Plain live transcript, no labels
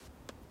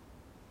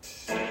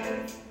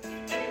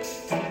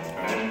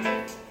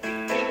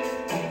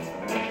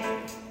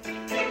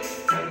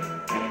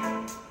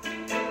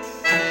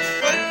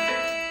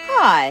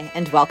Hi,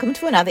 and welcome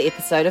to another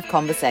episode of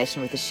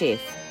Conversation with a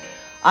Chef.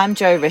 I'm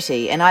Jo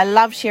Ritty, and I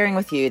love sharing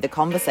with you the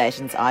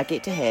conversations I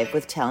get to have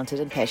with talented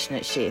and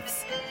passionate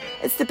chefs.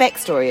 It's the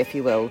backstory, if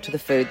you will, to the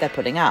food they're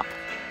putting up.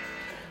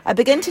 I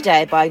begin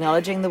today by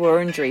acknowledging the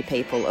Wurundjeri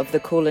people of the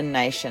Kulin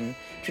Nation,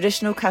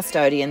 traditional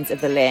custodians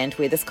of the land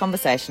where this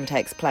conversation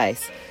takes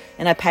place,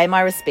 and I pay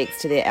my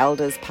respects to their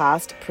elders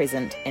past,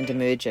 present and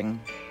emerging.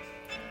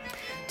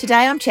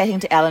 Today I'm chatting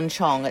to Alan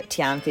Chong at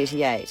Tian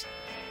 38.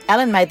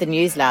 Alan made the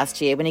news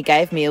last year when he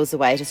gave meals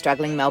away to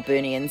struggling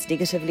Melburnians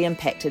negatively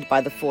impacted by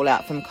the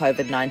fallout from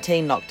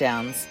COVID-19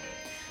 lockdowns.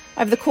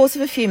 Over the course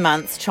of a few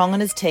months, Chong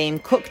and his team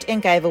cooked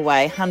and gave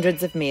away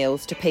hundreds of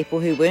meals to people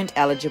who weren't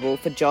eligible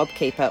for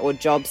JobKeeper or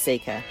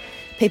JobSeeker,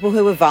 people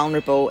who were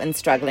vulnerable and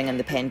struggling in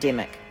the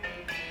pandemic.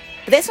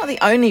 But that's not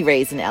the only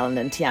reason Alan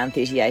and Tian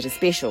 38 are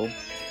special.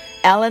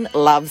 Alan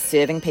loves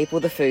serving people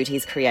the food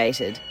he's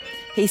created.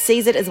 He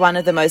sees it as one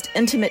of the most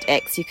intimate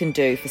acts you can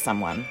do for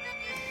someone.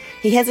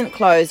 He hasn't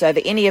closed over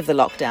any of the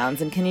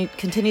lockdowns and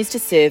continues to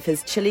serve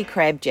his chili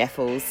crab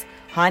jaffles,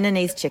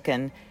 Hainanese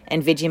chicken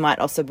and Vegemite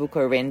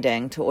ossobuco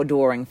rendang to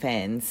adoring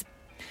fans.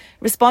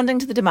 Responding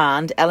to the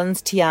demand,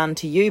 Alan's Tian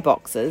to You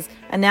boxes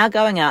are now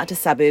going out to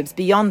suburbs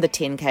beyond the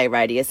 10k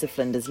radius of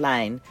Flinders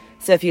Lane.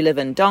 So if you live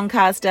in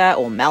Doncaster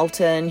or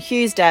Melton,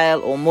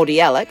 Hughesdale or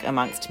Mordialloc,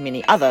 amongst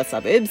many other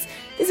suburbs,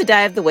 there's a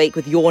day of the week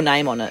with your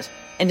name on it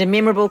and a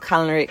memorable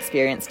culinary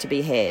experience to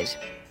be had.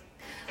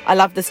 I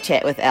love this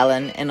chat with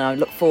Alan and I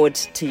look forward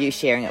to you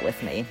sharing it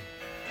with me.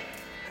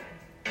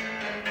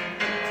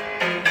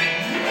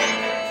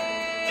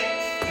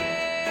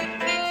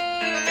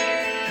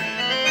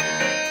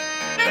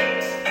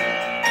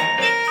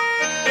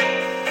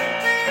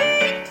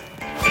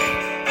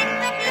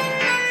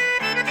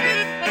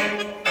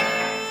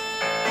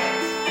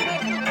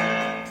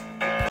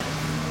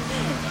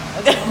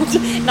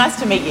 Nice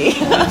to meet you.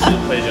 It's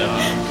a pleasure.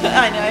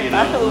 I know,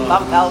 I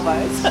love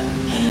elbows.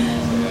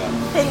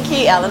 Thank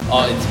you, Alan.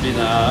 Oh, it's been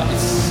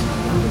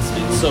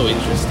so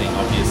interesting,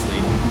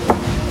 obviously,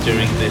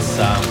 during this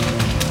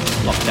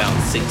lockdown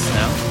 6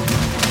 now,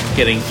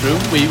 getting through.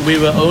 We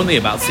were only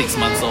about 6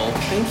 months old.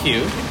 Thank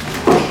you.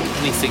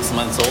 Only 6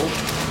 months old.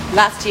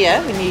 Last year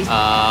when you...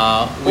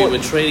 we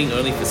were trading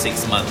only for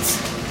 6 months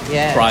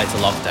prior to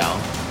lockdown.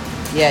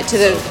 Yeah, to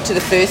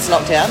the first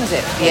lockdown, is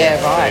it?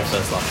 Yeah, right. Very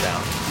first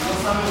lockdown.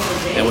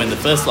 And when the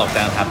first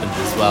lockdown happened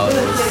as well, it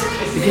was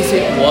because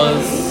it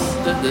was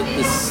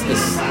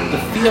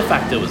the fear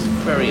factor was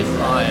very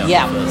high on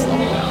the first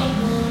lockdown,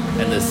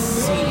 and the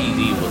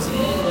CBD was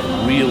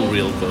a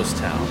real ghost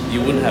town.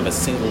 You wouldn't have a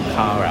single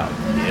car out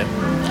here.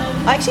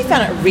 I actually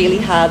found it really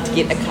hard to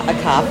get a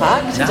car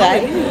park today. Now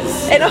it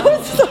is. And I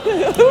was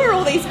like, who are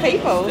all these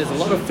people? There's a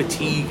lot of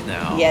fatigue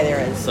now. Yeah,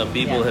 there is. So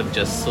people have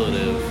just sort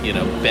of,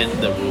 bent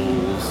the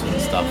rules and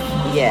stuff.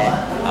 Yeah.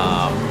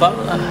 But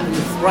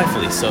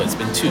rightfully so. It's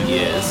been 2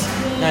 years.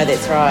 No,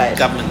 that's right.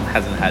 Government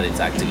hasn't had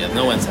its act together.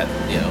 No one's had,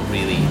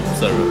 really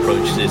sort of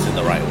approached this in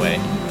the right way.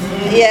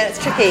 Yeah, it's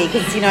tricky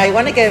because, you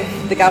want to give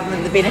the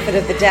government the benefit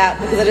of the doubt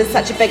because it is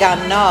such a big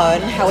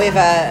unknown.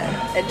 However,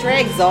 it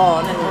drags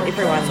on and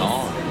everyone's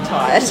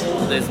tired.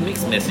 There's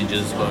mixed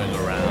messages going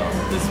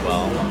around as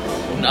well.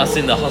 And us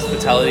in the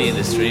hospitality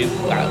industry,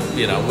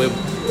 we're,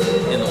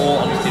 in all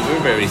honesty, we're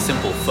very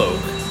simple folk.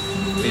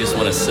 We just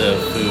want to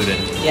serve food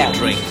and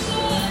drink.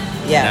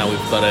 Yeah. Now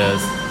we've got to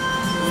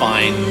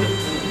find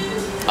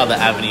other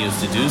avenues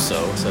to do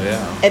so. So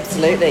yeah.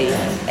 Absolutely.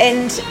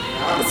 And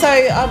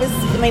so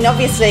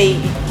obviously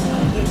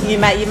you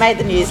made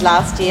the news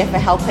last year for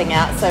helping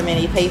out so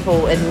many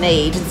people in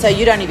need, and so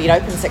you'd only been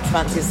open 6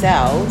 months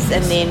yourselves,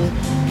 and then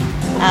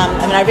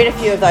I read a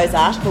few of those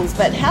articles,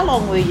 but how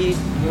long were you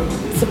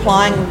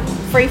supplying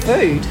free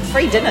food,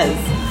 free dinners?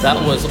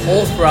 That was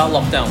all throughout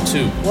lockdown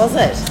too. Was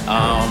it?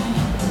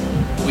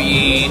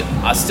 We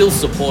are still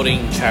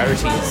supporting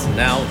charities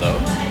now though.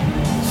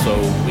 So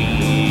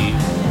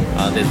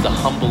there's the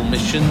Humble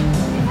Mission,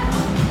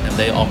 and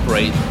they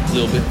operate a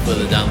little bit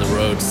further down the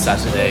road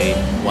Saturday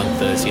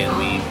 1:30, and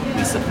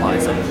we supply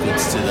some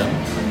goods to them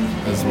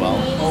as well.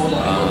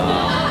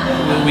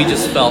 We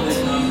just felt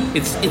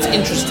it's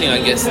interesting,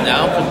 I guess,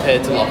 now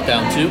compared to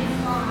lockdown 2.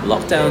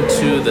 Lockdown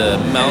 2, the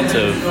amount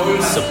of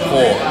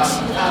support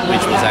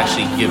which was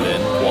actually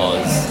given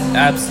was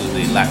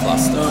absolutely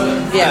lackluster.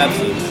 Yeah.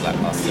 Absolutely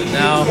lackluster.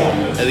 Now,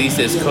 at least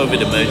there's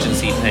COVID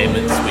emergency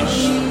payments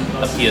which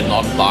appear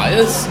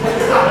non-biased.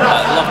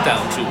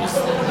 Lockdown 2 was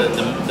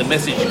the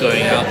message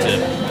going out to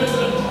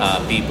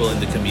people in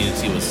the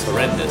community was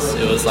horrendous.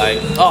 It was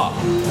like,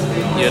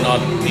 you're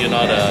not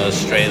an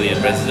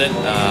Australian resident.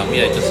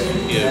 Just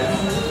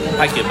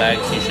pack your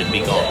bags. You should be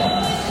gone.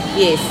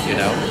 Yes.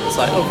 It's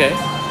like, okay.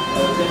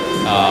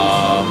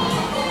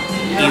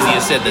 Easier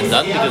said than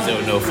done because there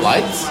were no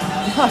flights.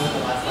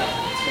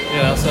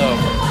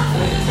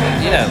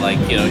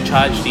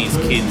 Charge these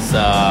kids,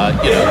 $20,000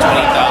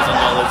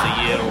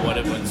 a year or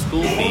whatever in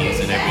school fees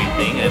and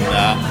everything, and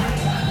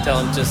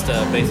tell them just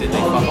basically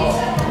fuck off.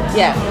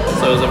 Yeah.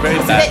 So it was a very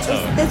bad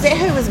tone. Is that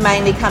who was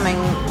mainly coming?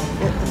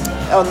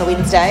 on the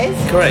Wednesdays.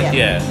 Correct,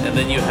 yeah. And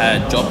then you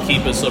had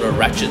JobKeeper sort of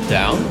ratchet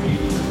down.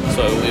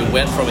 So it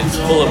went from its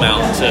full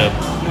amount to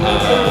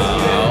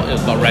it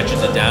got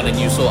ratcheted down, and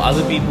you saw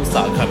other people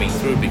start coming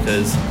through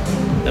because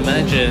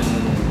imagine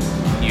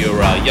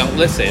you're a young,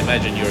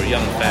 imagine you're a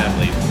young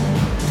family,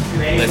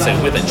 let's say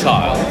with a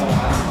child,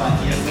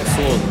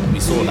 and we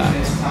saw that.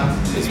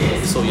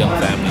 We saw young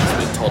families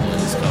with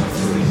toddlers come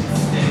through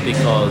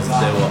because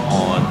they were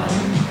on,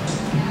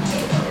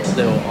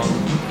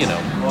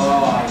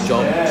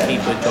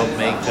 JobKeeper,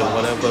 JobMaker,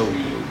 whatever,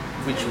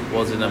 which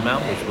was an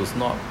amount which was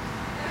not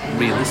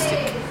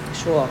realistic.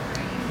 Sure.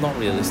 Not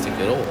realistic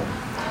at all.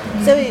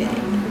 So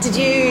did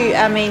you,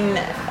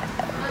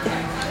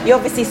 you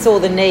obviously saw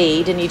the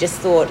need and you just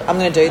thought, I'm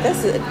going to do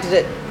this? Did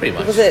it? Pretty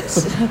much. Was it?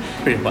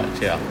 Pretty much,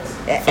 yeah.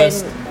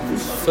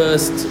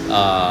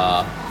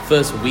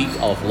 First week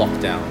of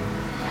lockdown,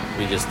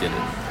 we just did it.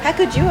 How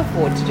could you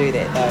afford to do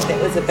that though?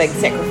 That was a big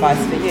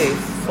sacrifice for you.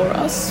 For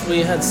us, we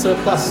had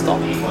surplus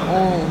stock.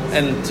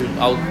 And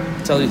I'll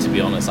tell you, to be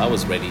honest, I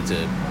was ready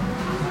to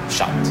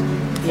shut.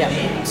 Yeah.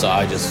 So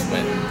I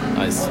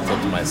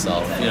thought to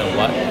myself, you know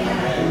what?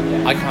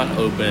 I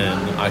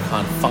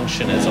can't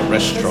function as a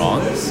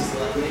restaurant.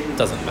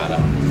 Doesn't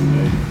matter.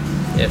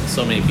 Yeah,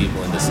 so many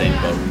people in the same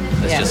boat.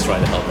 Let's just try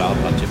to help out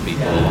a bunch of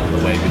people along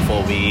the way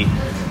before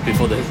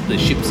the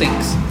ship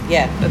sinks.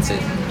 Yeah. That's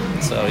it.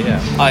 So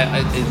yeah,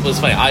 it was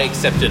funny. I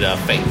accepted a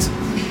fate,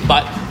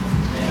 but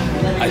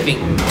I think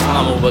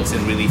Karma works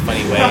in really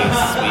funny ways.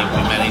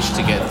 We managed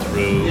to get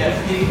through.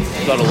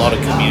 Got a lot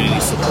of community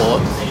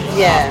support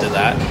after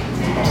that.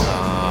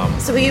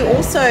 So were you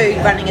also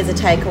running as a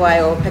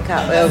takeaway or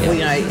pick-up, at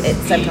the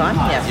same time?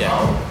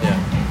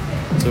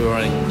 Yeah. So we were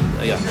running,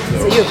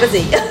 So you were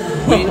busy.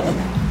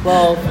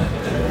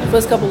 The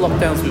first couple of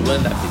lockdowns we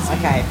weren't that busy.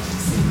 Okay.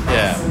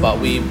 Yeah, but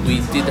we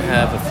did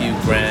have a few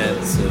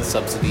grants and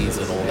subsidies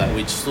and all that,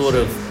 which sort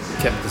of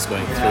kept us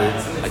going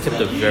through. I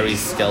kept a very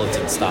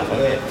skeleton staff. I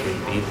had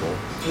 3 people.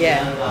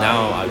 Yeah.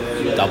 Now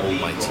I've doubled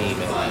my team.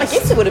 I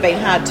guess it would have been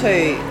hard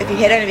too if you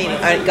had only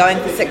been going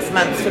for 6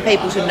 months for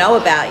people to know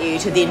about you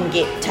to then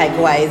get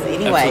takeaways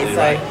anyway. Absolutely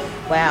so, right.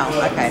 Wow,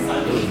 okay. It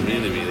was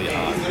really, really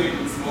hard.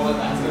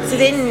 So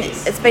then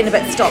it's been a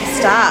bit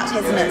stop-start,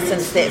 hasn't it,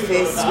 since that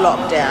first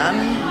lockdown?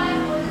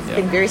 It's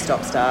been very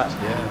stop-start.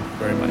 Yeah,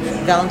 very much.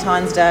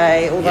 Valentine's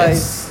Day, all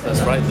Yes,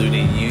 that's right.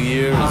 Lunar New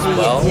Year as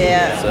well.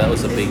 Yeah. So that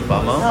was a big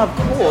bummer. Oh, of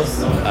course.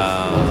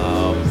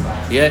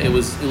 It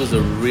was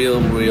a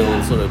real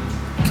sort of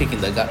kick in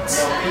the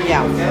guts.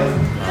 Yeah.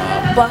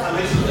 But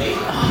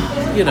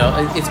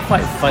it's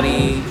quite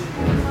funny.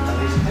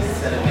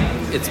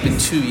 It's been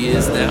 2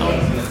 years now.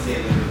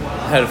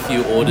 I had a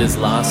few orders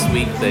last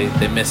week. They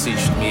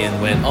messaged me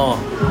and went, "Oh,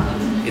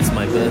 it's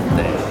my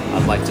birthday.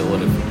 I'd like to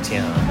order from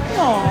Tian."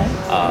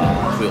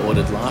 We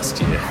ordered last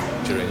year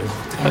during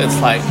lockdown. It's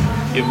like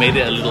you've made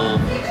it a little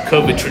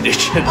COVID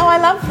tradition. Oh, I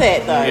love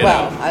that though. You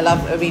well,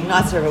 know. It would be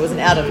nicer if it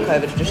wasn't out of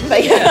COVID tradition,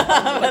 but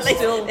but at least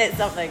still, it's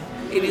something.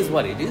 It is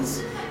what it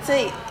is.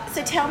 So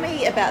tell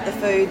me about the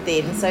food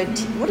then. So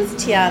what does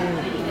Tian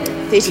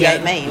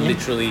 38 mean?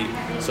 Literally,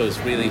 so it's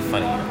really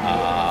funny.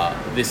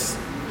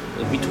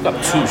 We took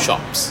up 2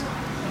 shops.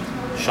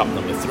 Shop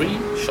number 3,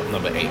 shop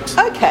number 8.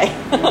 Okay.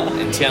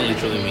 And Tian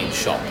literally means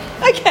shop.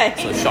 Okay.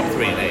 So shop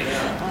 3 and 8.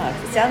 Oh,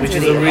 it sounds Which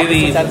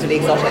really, is sounds really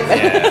exotic.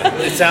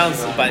 Yeah, it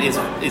sounds, but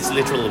its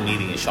literal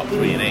meaning is shop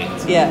 3 and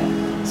 8. Yeah.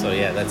 So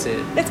yeah, that's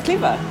it. That's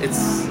clever.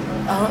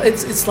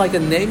 It's like a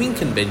naming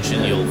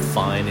convention you'll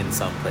find in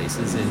some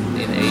places in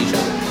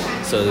Asia.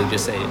 So they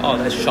just say, oh,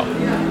 that's shop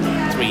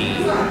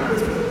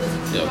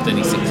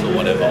 36 or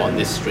whatever on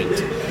this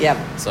street. Yeah.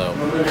 So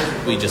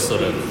we just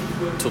sort of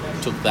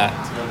took that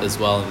as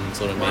well and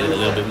sort of made it a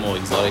little bit more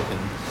exotic. And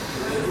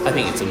I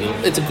think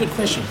it's a good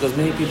question because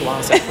many people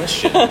ask that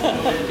question.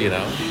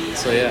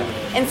 So yeah.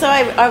 And so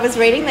I was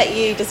reading that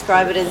you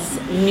describe it as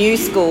new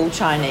school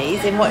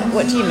Chinese, and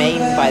what do you mean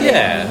by that?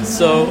 Yeah,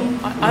 so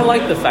I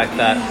like the fact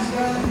that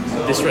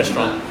this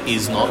restaurant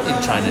is not in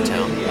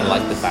Chinatown. I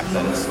like the fact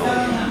that it's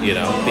not,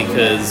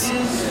 because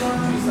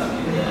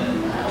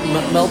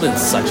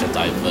Melbourne's such a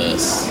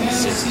diverse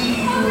city,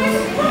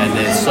 and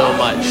there's so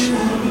much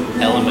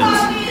element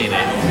in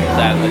it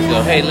that I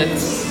go, hey,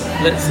 let's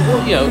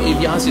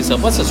if you ask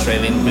yourself, what's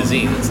Australian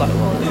cuisine? It's like,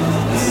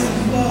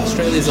 well,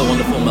 Australia's a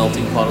wonderful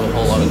melting pot of a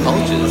whole lot of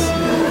cultures.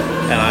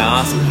 And I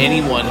ask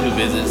anyone who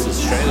visits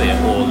Australia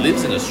or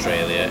lives in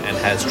Australia and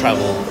has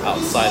travelled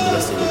outside the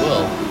rest of the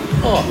world,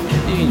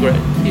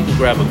 you can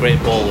grab a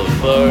great bowl of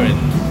pho in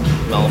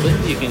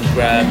Melbourne. You can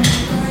grab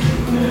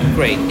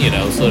great,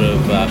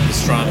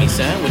 pastrami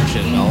sandwich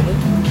in Melbourne.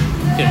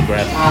 You can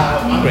grab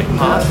great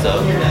pasta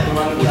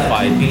with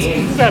 5 pizza. You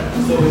can grab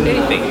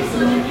anything.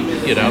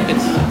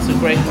 It's a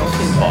great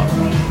melting pot.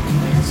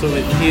 So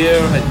here,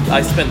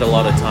 I spent a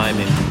lot of time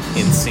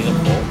in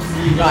Singapore.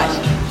 Right.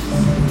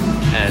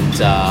 And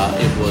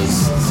it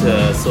was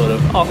to sort of,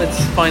 let's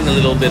find a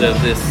little bit of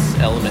this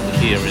element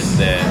here and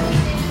there.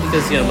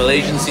 Because,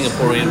 Malaysian,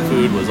 Singaporean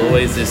food was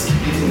always this,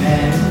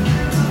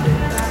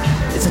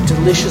 it's a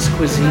delicious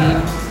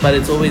cuisine, but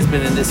it's always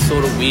been in this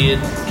sort of weird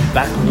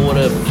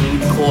backwater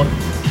food court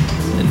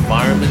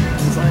environment.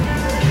 It's like,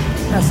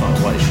 that's not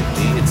what it should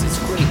be. It's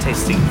great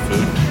tasting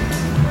food.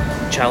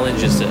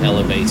 Challenge is to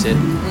elevate it.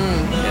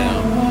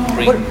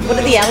 What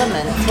are the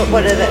elements?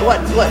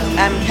 What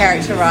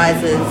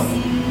characterises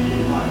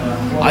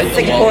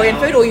Singaporean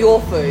food or your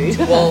food?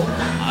 Well,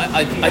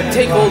 I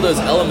take all those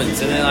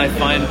elements and then I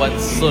find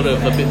what's sort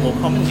of a bit more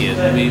common here.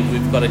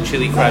 We've got a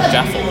chili crab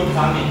jaffle.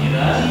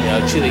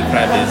 Chili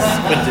crab is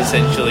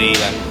quintessentially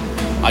an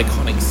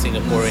iconic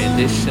Singaporean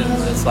dish,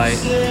 and it's like,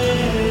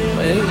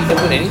 well, you can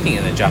put anything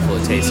in a jaffle,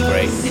 it tastes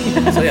great.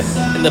 So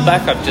yeah, in the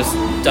back I've just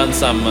done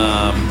some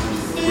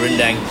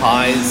rendang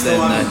pies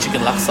and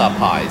chicken laksa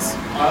pies.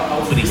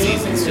 Footy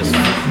season's just,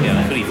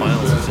 footy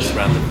finals is just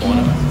around the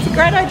corner. It's a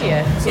great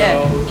idea. So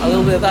a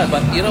little bit of that,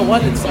 but you know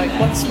what? It's like,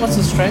 what's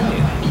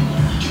Australian?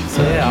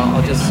 So yeah,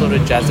 I'll just sort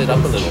of jazz it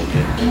up a little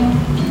bit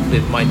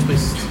with my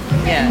twist.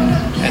 Yeah.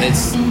 And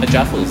a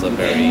jaffle's a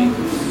very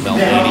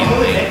Melbourneian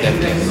thing,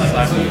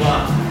 definitely.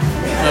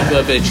 I'll put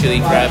a bit of chili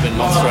crab and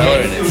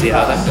mozzarella in it, see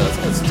how that goes.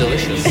 It's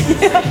delicious.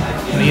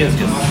 He is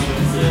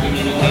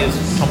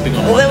chomping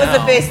on. Well, that was now.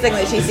 the first thing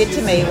that she said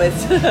to me was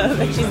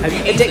that she's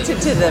addicted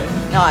to them.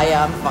 No,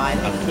 yeah, I'm fine.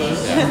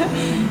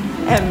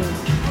 Yeah.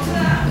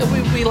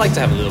 We like to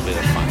have a little bit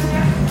of fun.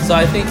 So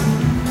I think,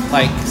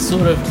 like,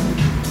 sort of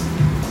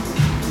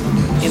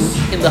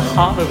in the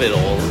heart of it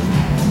all,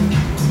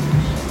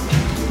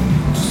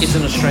 it's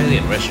an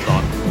Australian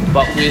restaurant,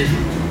 but with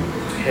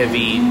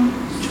heavy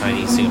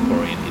Chinese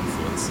Singaporean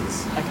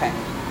influences. Okay.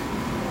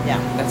 Yeah.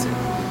 That's it.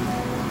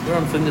 We're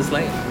on Flinders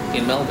Lane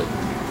in Melbourne.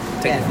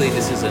 Technically,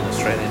 this is an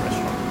Australian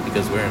restaurant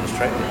because we're in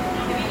Australia.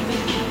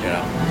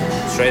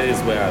 Australia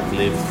is where I've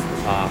lived for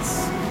the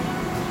past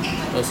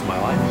most of my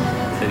life,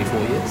 34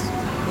 years.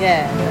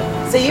 Yeah.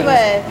 So you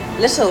were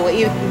little. Were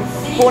you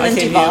born in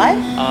Dubai?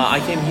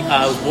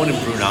 I was born in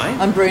Brunei.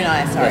 On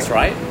Brunei, sorry. That's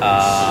right.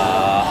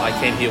 I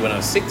came here when I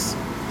was 6.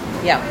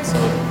 Yeah. So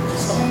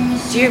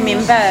Do you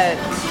remember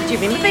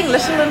being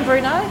little in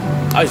Brunei?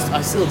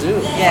 I still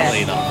do. Yeah.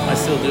 Funnily enough, I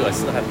still do. I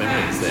still have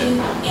memories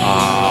there.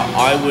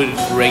 I would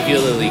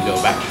regularly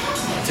go back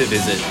to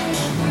visit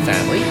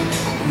family,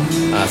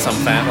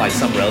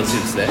 some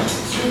relatives there.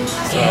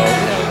 So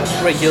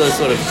regular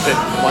sort of trip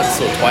once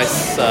or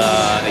twice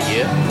a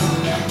year.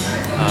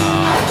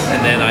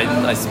 And then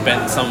I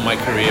spent some of my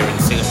career in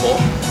Singapore.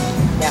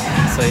 Yeah.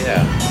 So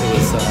yeah, it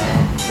was.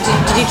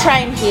 Did you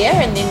train here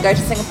and then go to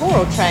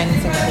Singapore, or train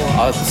in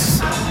Singapore?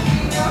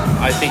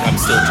 I think I'm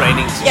still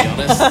training, to be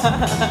honest.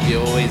 You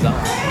always are.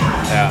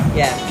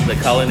 Yeah. The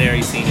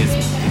culinary scene is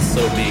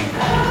so big.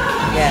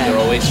 Yeah. You're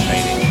always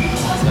training.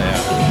 So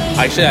yeah.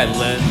 Actually, I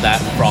learned that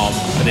from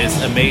this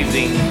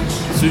amazing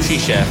sushi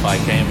chef I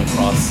came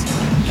across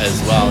as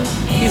well.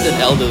 He's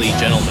an elderly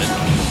gentleman.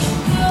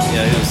 He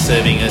was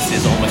serving us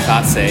his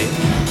omakase.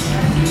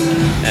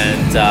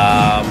 And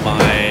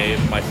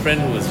my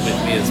friend who was with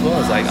me as well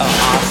was like,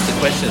 asked the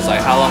questions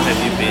like, how long did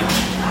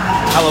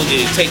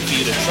it take for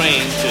you to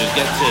train to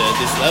get to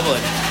this level?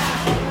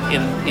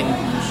 And in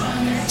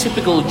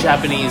typical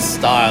Japanese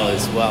style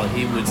as well,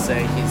 he would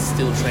say he's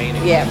still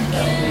training. Yeah. I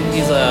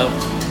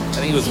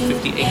think he was a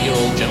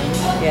 58-year-old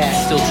gentleman. Yeah.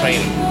 Still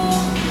training.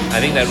 I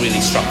think that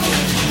really struck me.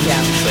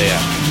 Yeah. So yeah.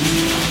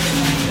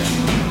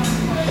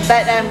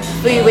 But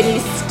for you, when you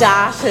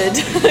started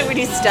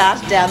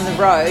down the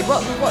road,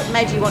 what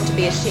made you want to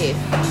be a chef?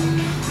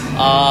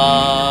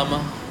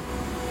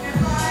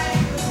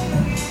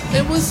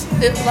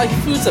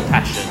 Food's a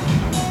passion,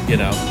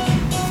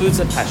 Food's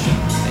a passion,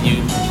 and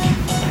you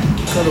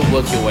got to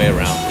work your way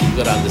around. You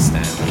got to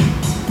understand.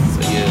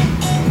 So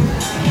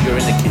you're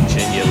in the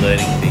kitchen, you're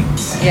learning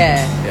things.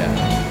 Yeah.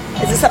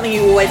 Yeah. Is this something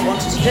you always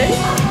wanted to do?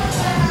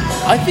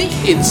 I think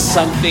it's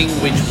something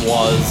which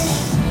was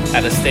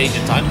at a stage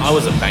in time. I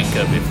was a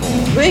banker before.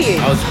 Were you?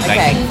 I was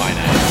banking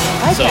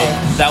finance. Okay. So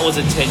that was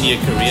a 10-year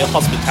career.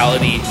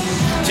 Hospitality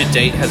to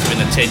date has been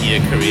a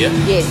 10-year career.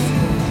 Yes.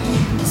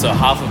 So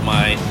half of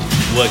my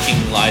working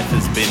life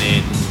has been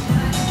in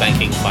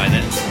banking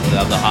finance.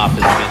 The other half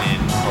has been in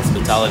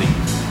hospitality.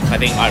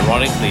 I think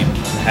ironically,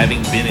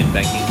 having been in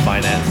banking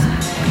finance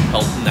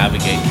helped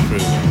navigate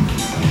through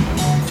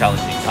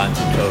challenging times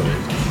of COVID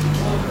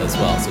as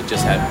well. So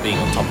just being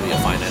on top of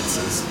your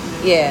finances.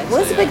 Yeah, well,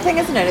 it's a big thing,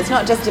 isn't it? It's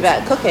not just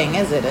about cooking,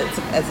 is it?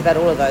 It's about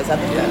all of those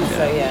other things. Yeah.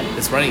 So yeah,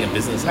 it's running a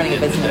business. Running a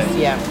at the end of the business,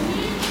 day.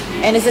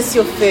 yeah. And is this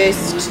your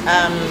first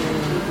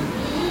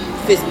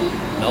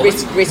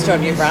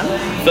restaurant you've run?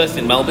 First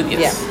in Melbourne,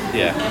 yes.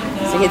 Yeah.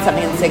 So you had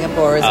something in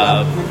Singapore as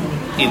well.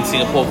 In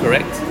Singapore,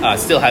 correct.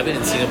 Still have it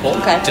in Singapore.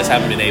 Okay. Just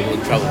haven't been able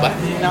to travel back.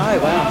 No,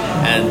 wow.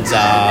 And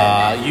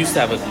used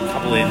to have a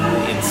couple in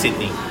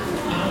Sydney.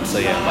 So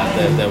yeah, but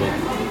they were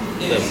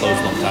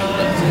closed a long time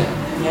ago.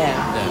 So,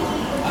 yeah.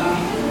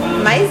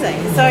 Amazing.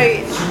 So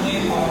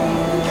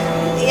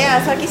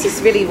I guess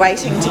he's really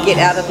waiting to get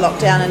out of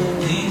lockdown and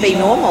be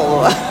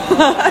normal.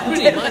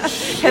 Pretty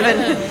much.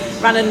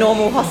 Run a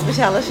normal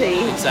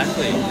hospitality.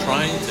 Exactly. I'm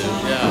trying to.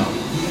 Yeah.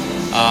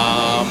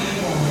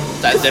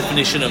 that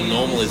definition of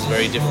normal is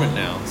very different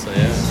now. So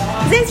yeah.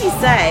 Because as you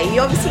say,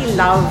 you obviously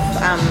love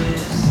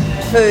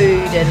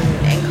food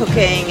and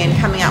cooking and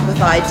coming up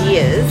with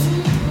ideas.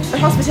 But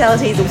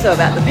hospitality is also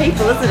about the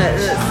people, isn't it?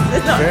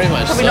 It's not Very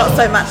much probably so. not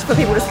so much for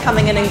people just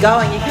coming in and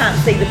going. You can't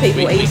see the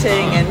people We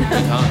eating can't. and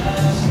We can't.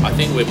 I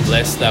think we're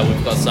blessed that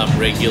we've got some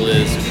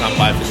regulars who come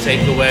by for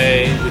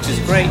takeaway, which is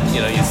great.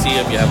 You know, you see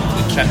them, you have a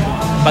good chat,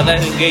 but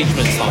that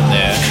engagement's not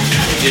there.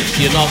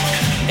 You're not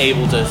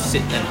able to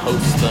sit and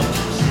host them.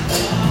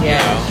 You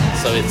know?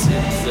 So it's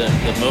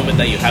the moment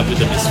that you have with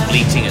them is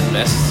fleeting at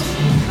best.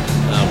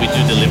 We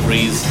do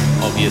deliveries,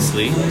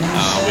 obviously.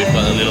 We've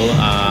got a little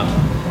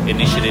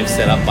initiative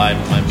set up by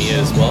Mia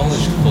as well,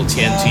 which is called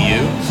Tien to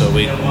You. So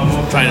we're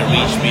trying to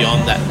reach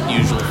beyond that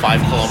usual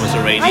 5 kilometer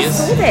I radius.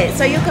 saw that.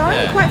 So you're going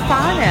Yeah. quite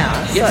far now.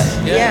 Yes,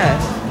 So, yeah.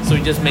 So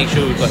we just make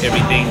sure we've got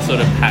everything sort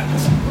of packed.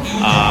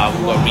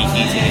 We've got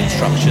reheating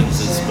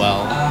instructions as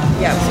well.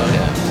 Yeah. So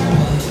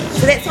yeah,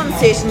 So that's on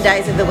certain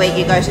days of the week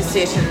you go to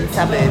certain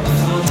suburbs.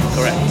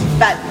 correct.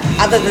 But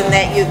other than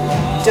that, you're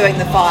doing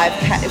the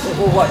 5K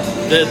or what?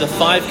 The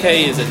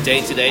 5K is a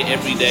day-to-day,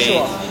 everyday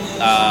Sure.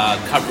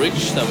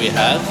 coverage that we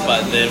have,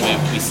 but then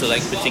we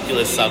select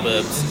particular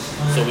suburbs.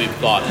 So we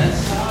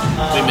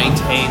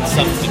maintain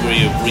some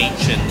degree of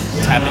reach and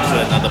tap into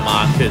another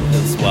market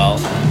as well.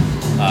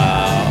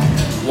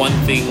 One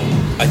thing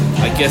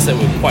I guess that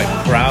we're quite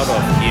proud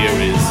of here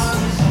is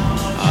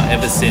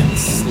ever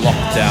since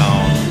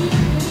lockdown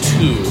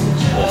 2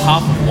 or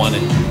half of 1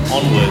 and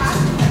onwards,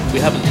 we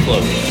haven't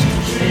closed.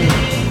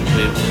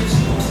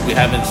 We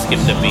haven't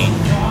skipped a beat.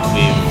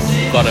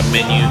 We've got a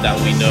menu that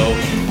we know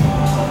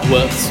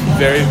works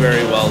very,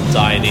 very well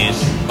dine in,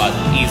 but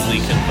easily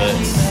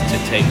converts to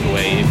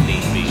takeaway if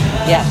need be.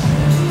 Yeah.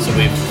 So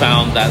we've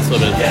found that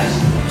sort of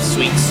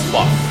sweet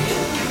spot.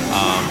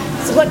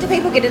 So what do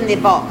people get in their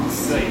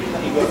box?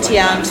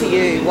 Tian to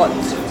you, what?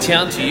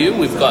 Tian to You,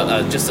 we've got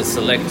just a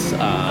select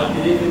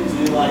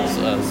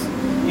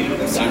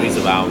series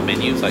of our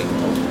menus, like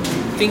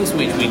things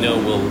which we know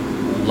will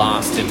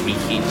last and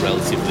reheat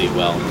relatively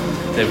well.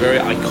 They're very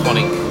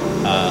iconic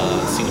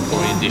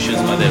Singaporean dishes,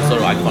 but they're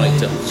sort of iconic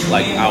to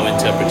like our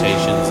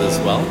interpretations as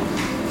well.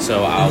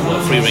 So our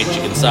free-range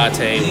chicken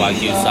satay,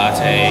 wagyu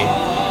satay,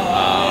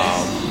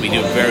 we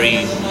do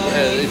very.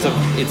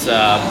 It's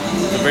a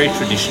very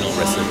traditional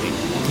recipe.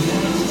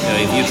 You know,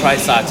 if you try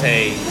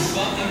satay,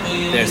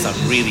 there's some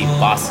really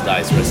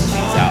bastardized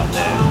recipes out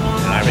there,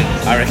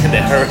 and I reckon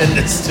they're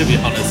horrendous, to be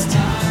honest.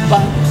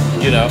 But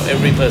you know,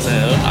 every person,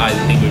 I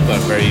think we've got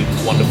a very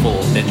wonderful,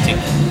 authentic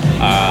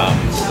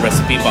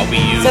recipe. But we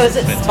use. So is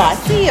it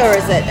spicy or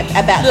is it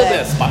about a little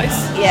bit of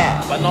spice?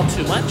 Yeah. But not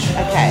too much.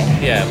 Okay.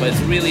 Yeah, but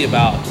it's really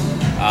about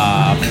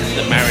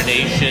the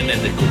marination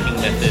and the cooking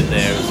method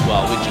there as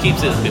well, which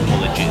keeps it a bit more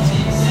legit.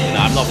 You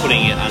know, I'm not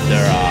putting it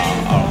under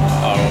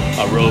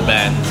a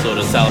Roban sort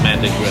of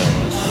salamander grill.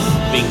 It's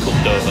being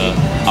cooked over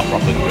a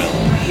proper grill.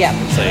 Yeah.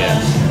 So yeah,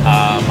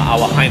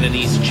 our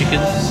Hainanese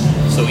chicken.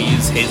 So we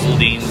use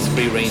Hazeldene's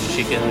free-range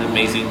chicken,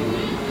 amazing,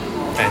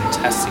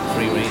 fantastic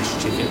free-range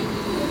chicken.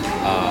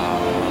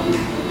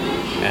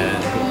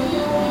 And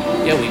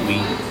yeah, we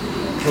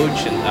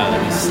poach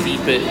and we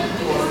steep it,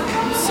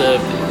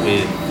 served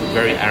with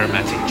very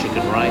aromatic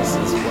chicken rice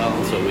as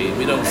well. So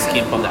we don't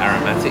skimp on the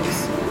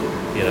aromatics,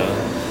 you know,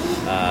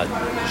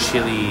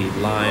 chili,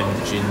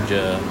 lime,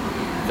 ginger,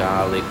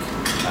 garlic,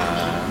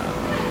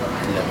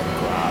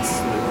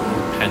 lemongrass,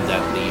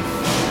 pandan leaf,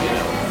 you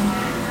know,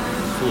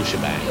 full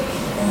shebang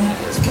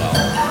as well.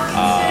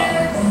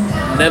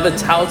 Never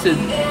touted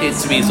it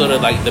to be sort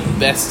of like the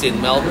best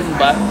in Melbourne,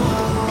 but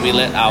we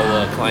let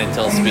our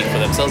clientele speak for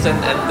themselves, and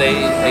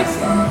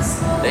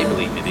they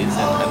believe it is,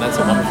 and that's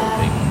a wonderful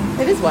thing.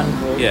 It is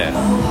wonderful. Yeah,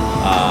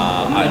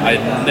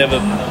 I've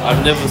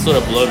never sort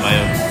of blown my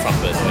own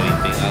trumpet or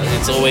anything.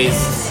 It's always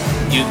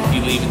you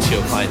leave it to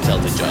your clientele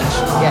to judge.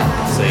 Yeah.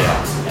 So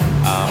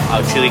yeah,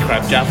 our chili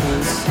crab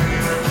jaffles,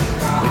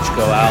 which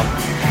go out,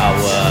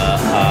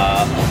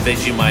 our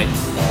Vegemite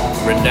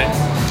rendang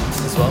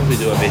as well. We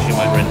do a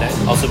Vegemite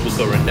rendang, also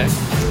buko rendang,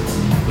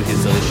 which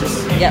is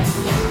delicious. Yep.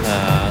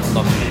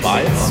 Not to be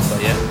biased,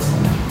 but yeah.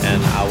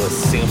 And our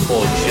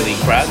Singapore chili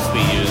crabs, we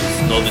use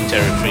Northern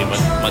Territory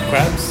mud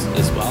crabs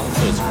as well,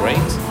 so it's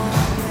great.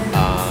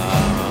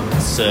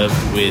 Served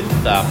with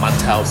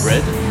mantau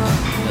bread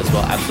as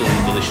well,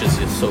 absolutely delicious.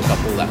 You soak up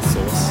all that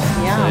sauce.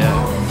 Yeah.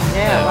 So,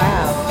 Yeah,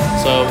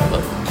 wow. So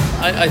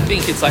I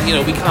think it's like, you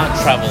know, we can't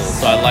travel,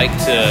 so I like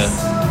to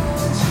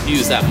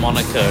use that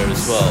moniker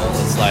as well.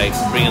 It's like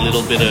bring a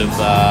little bit of,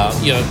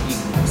 you know,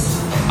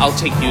 I'll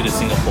take you to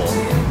Singapore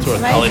through a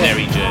Amazing.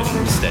 culinary journey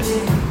instead.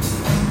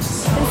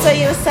 And so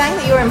you were saying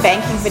that you were in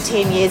banking for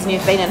 10 years and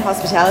you've been in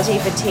hospitality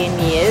for 10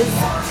 years.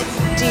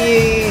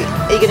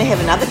 Are you going to have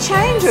another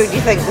change, or do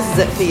you think this is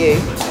it for you?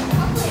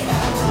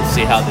 We'll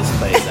see how this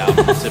plays out,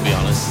 to be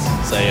honest.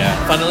 So yeah,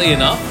 funnily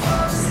enough,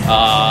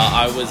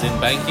 I was in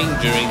banking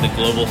during the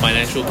global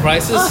financial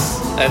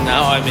crisis, and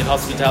now I'm in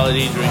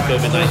hospitality during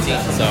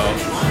COVID-19. So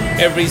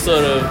every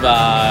sort of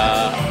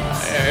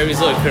every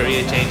sort of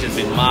career change has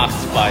been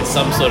marked by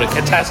some sort of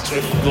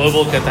catastrophe,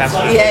 global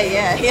catastrophe.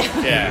 Yeah.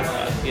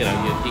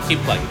 Yeah, you keep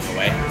plugging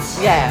away.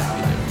 Yeah.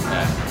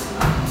 Yeah.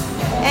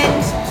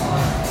 And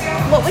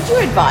what would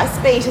your advice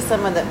be to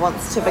someone that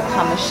wants to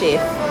become a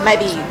chef,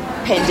 maybe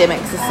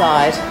pandemics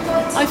aside?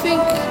 I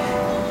think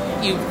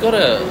you've got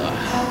to,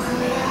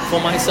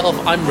 for myself,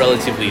 I'm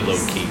relatively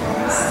low-key.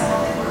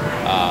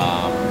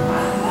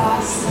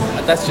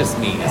 That's just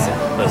me as a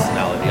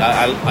personality.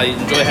 I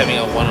enjoy having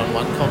a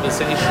one-on-one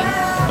conversation,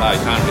 but I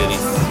can't really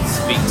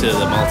speak to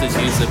the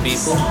multitudes of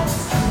people.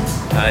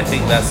 And I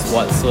think that's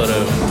what sort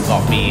of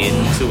got me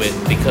into it,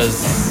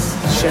 because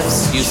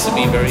chefs used to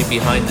be very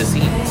behind the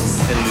scenes,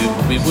 and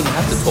we wouldn't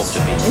have to talk to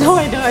people. No,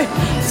 I know.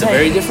 It's a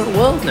very different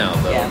world now,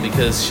 though, Yeah.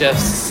 because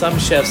some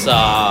chefs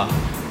are,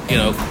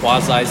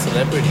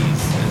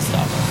 quasi-celebrities and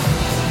stuff.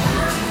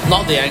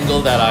 Not the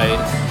angle that I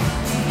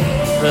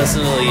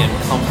personally am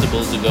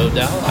comfortable to go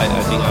down. I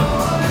think I'm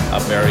a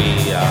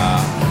very,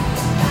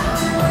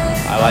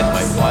 I like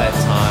my quiet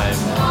time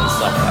and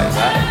stuff like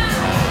that.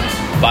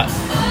 But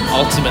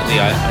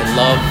ultimately, I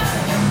love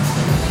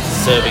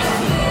serving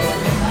food.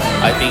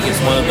 I think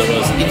it's one of the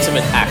most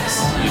intimate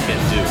acts you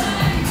can do,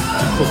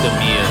 to cook a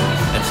meal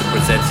and to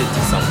present it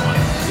to someone.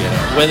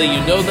 Whether you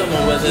know them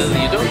or whether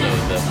you don't know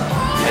them,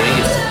 I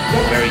think it's a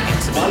very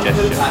intimate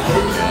gesture.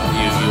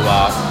 You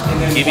are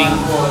giving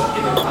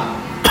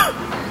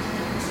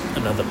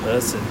another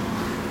person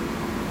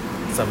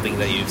something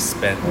that you've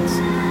spent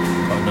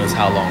God knows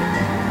how long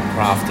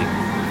crafting,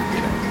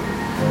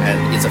 and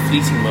it's a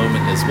fleeting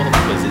moment as well,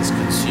 because it's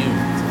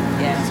consumed.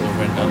 Yeah. It's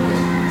over and done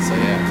with. So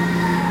yeah,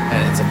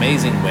 and it's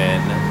amazing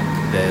when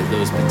there are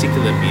those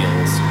particular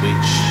meals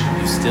which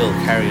you still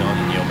carry on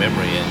in your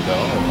memory and go,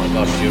 oh my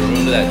gosh, do you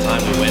remember that time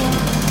we went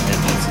and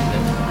eaten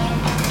it?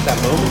 That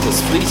moment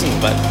was fleeting,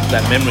 but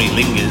that memory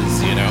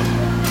lingers,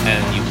 and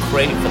you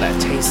crave for that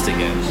taste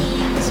again.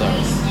 So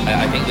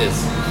I think there's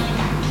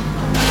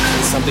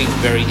something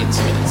very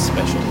intimate and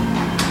special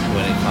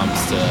when it comes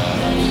to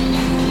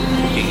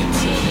cooking and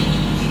serving.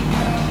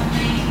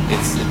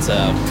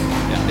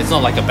 It's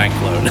not like a bank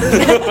loan.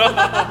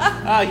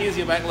 Here's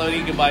your bank loan,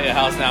 you can buy your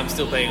house now. I'm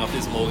still paying off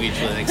this mortgage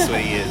for the next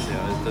 20 years.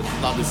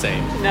 It's not the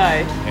same.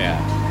 No. Yeah.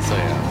 So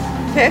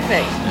yeah. Perfect.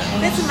 Yeah.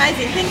 That's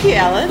amazing. Thank you,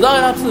 Alan. No,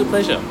 an absolute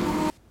pleasure.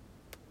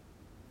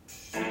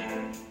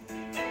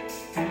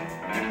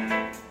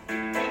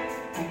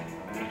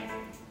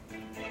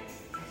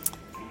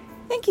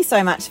 Thank you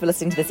so much for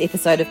listening to this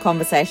episode of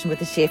Conversation with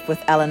the Chef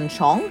with Alan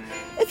Chong.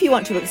 If you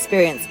want to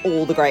experience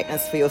all the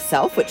greatness for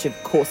yourself, which of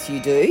course you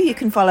do, you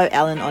can follow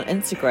Alan on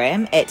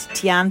Instagram at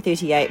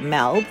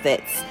Tian38Melb,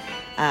 that's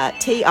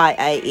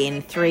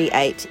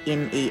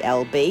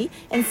TIAN38MELB,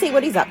 and see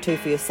what he's up to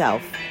for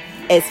yourself.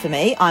 As for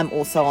me, I'm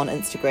also on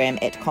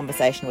Instagram at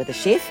Conversation with a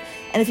Chef,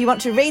 and if you want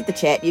to read the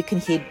chat, you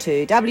can head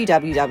to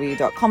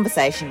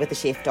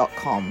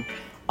www.conversationwithachef.com.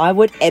 I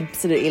would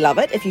absolutely love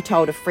it if you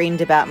told a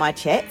friend about my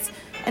chats.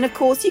 And of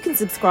course, you can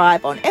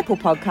subscribe on Apple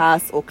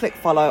Podcasts or click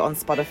follow on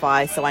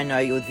Spotify so I know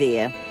you're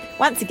there.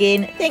 Once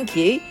again, thank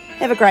you.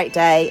 Have a great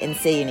day and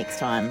see you next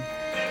time.